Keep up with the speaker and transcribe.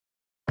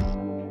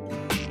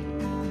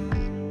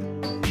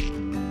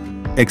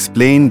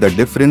Explain the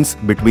difference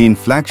between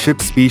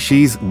flagship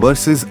species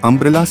versus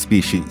umbrella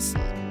species.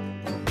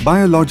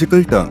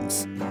 Biological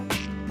terms.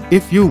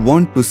 If you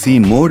want to see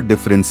more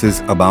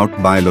differences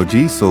about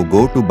biology, so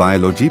go to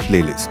Biology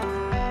playlist.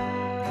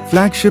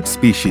 Flagship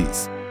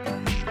species.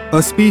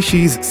 A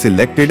species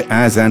selected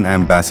as an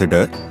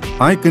ambassador,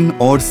 icon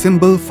or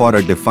symbol for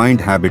a defined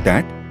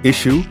habitat,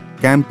 issue,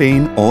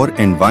 campaign or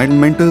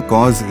environmental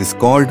cause is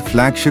called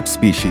flagship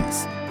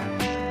species.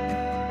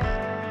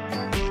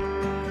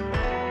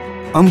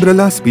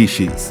 Umbrella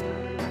species.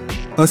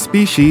 A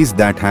species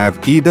that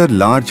have either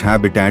large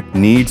habitat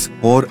needs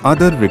or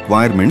other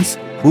requirements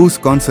whose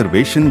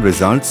conservation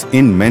results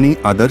in many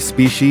other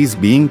species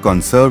being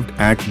conserved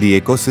at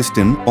the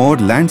ecosystem or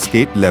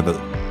landscape level.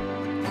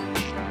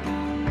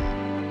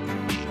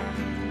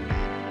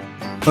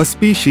 A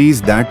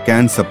species that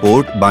can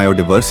support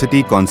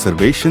biodiversity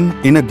conservation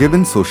in a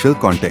given social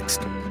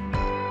context.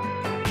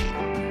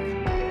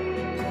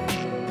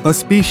 A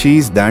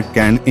species that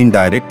can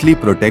indirectly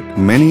protect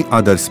many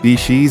other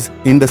species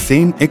in the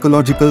same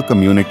ecological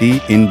community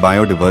in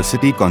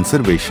biodiversity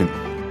conservation.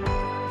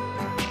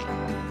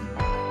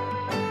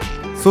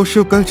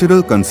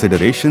 Sociocultural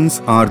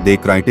considerations are the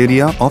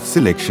criteria of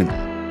selection.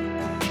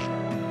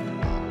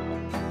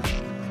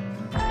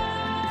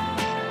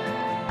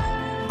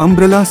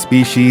 Umbrella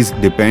species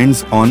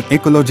depends on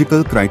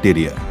ecological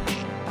criteria.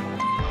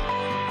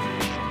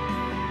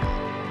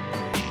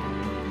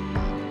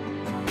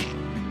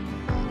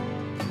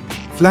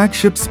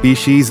 Flagship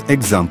species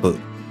example: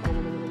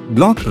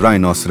 Block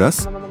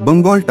rhinoceros,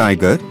 Bengal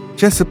tiger,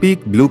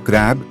 Chesapeake blue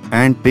crab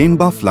and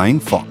Pemba flying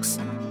fox.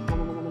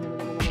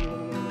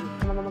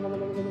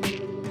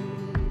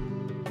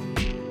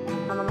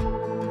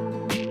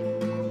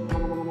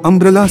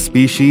 Umbrella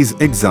species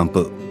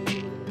example: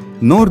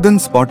 Northern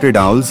spotted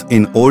owls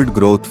in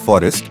old-growth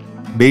forest,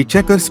 bay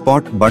checker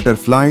spot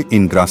butterfly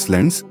in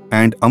grasslands,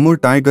 and Amur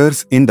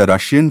tigers in the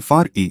Russian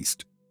Far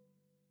East.